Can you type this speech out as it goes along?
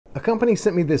company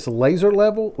sent me this laser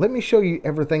level. Let me show you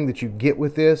everything that you get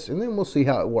with this, and then we'll see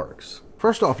how it works.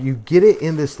 First off, you get it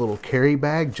in this little carry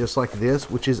bag just like this,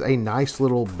 which is a nice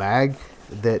little bag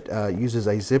that uses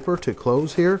a zipper to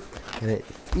close here, and it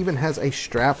even has a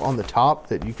strap on the top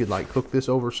that you could like hook this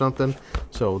over something.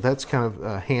 So that's kind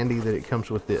of handy that it comes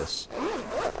with this.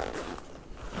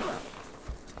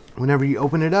 Whenever you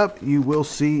open it up, you will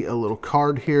see a little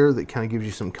card here that kind of gives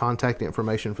you some contact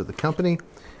information for the company.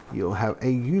 You'll have a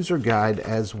user guide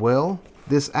as well.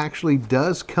 This actually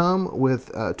does come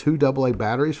with 2 AA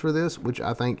batteries for this, which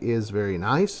I think is very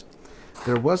nice.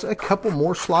 There was a couple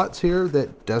more slots here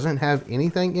that doesn't have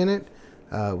anything in it,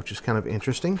 which is kind of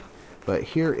interesting. But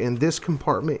here in this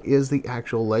compartment is the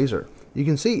actual laser. You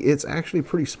can see it's actually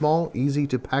pretty small, easy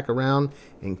to pack around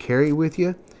and carry with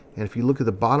you. And if you look at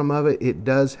the bottom of it, it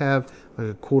does have like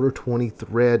a 1/4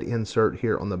 thread insert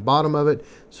here on the bottom of it,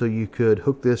 so you could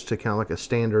hook this to kind of like a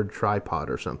standard tripod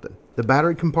or something. The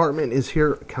battery compartment is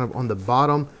here kind of on the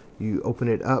bottom. You open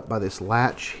it up by this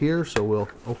latch here, so we'll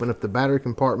open up the battery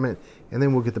compartment and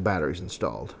then we'll get the batteries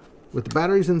installed. With the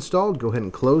batteries installed, go ahead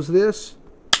and close this,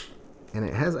 and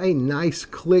it has a nice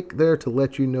click there to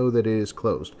let you know that it is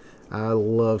closed. I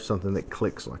love something that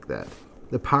clicks like that.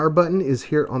 The power button is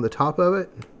here on the top of it.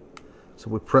 So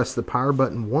we press the power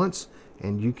button once,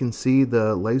 and you can see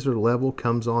the laser level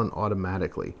comes on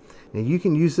automatically. Now you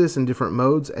can use this in different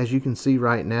modes. As you can see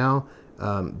right now,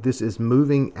 this is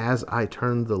moving as I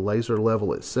turn the laser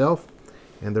level itself.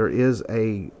 And there is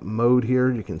a mode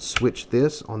here. You can switch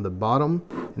this on the bottom.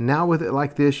 Now with it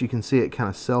like this, you can see it kind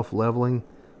of self-leveling.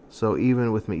 So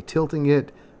even with me tilting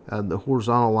it, the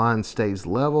horizontal line stays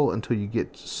level until you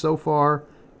get so far,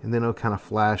 and then it'll kind of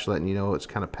flash letting you know it's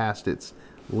kind of past its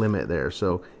limit there.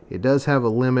 So it does have a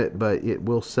limit, but it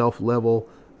will self-level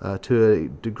to a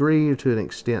degree or to an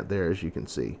extent there, as you can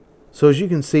see. So as you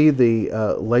can see,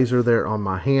 the laser there on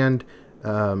my hand,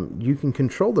 you can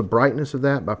control the brightness of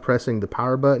that by pressing the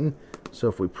power button. So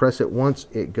if we press it once,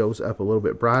 it goes up a little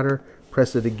bit brighter.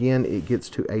 Press it again, it gets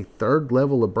to a 3rd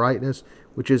level of brightness,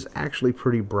 which is actually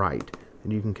pretty bright.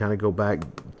 And you can kind of go back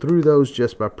through those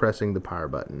just by pressing the power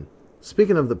button.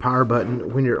 Speaking of the power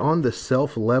button, when you're on the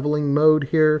self-leveling mode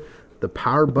here, the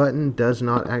power button does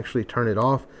not actually turn it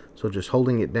off. So just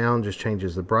holding it down just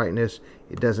changes the brightness.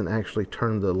 It doesn't actually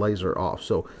turn the laser off.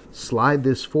 So slide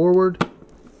this forward,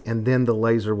 and then the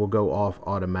laser will go off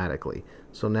automatically.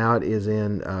 So now it is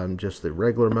in just the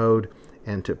regular mode,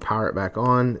 and to power it back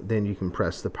on, then you can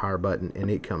press the power button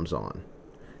and it comes on.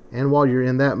 And while you're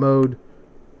in that mode,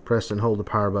 press and hold the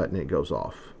power button, it goes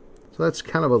off. So that's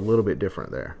kind of a little bit different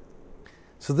there.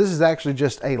 So this is actually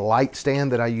just a light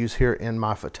stand that I use here in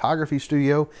my photography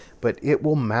studio, but it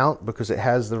will mount because it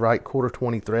has the right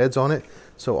 1/4 threads on it.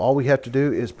 So all we have to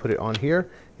do is put it on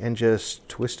here and just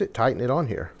twist it, tighten it on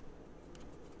here.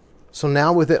 So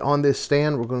now with it on this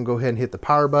stand, we're going to go ahead and hit the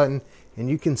power button, and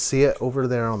you can see it over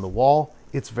there on the wall.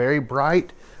 It's very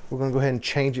bright. We're going to go ahead and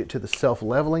change it to the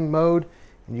self-leveling mode,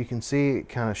 and you can see it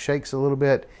kind of shakes a little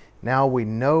bit. Now we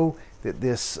know that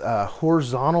this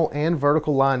horizontal and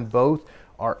vertical line both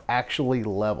are actually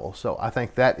level. So I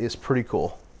think that is pretty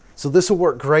cool. So this will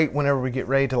work great whenever we get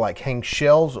ready to like hang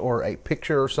shelves or a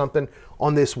picture or something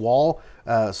on this wall.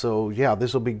 So yeah,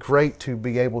 this will be great to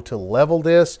be able to level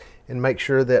this and make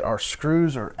sure that our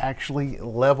screws are actually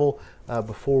level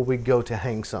before we go to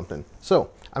hang something. So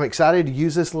I'm excited to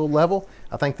use this little level.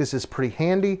 I think this is pretty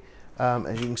handy.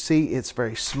 As you can see, it's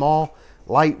very small,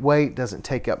 lightweight, doesn't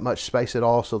take up much space at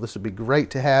all. So this would be great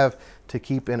to have to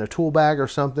keep in a tool bag or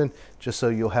something, just so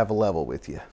you'll have a level with you.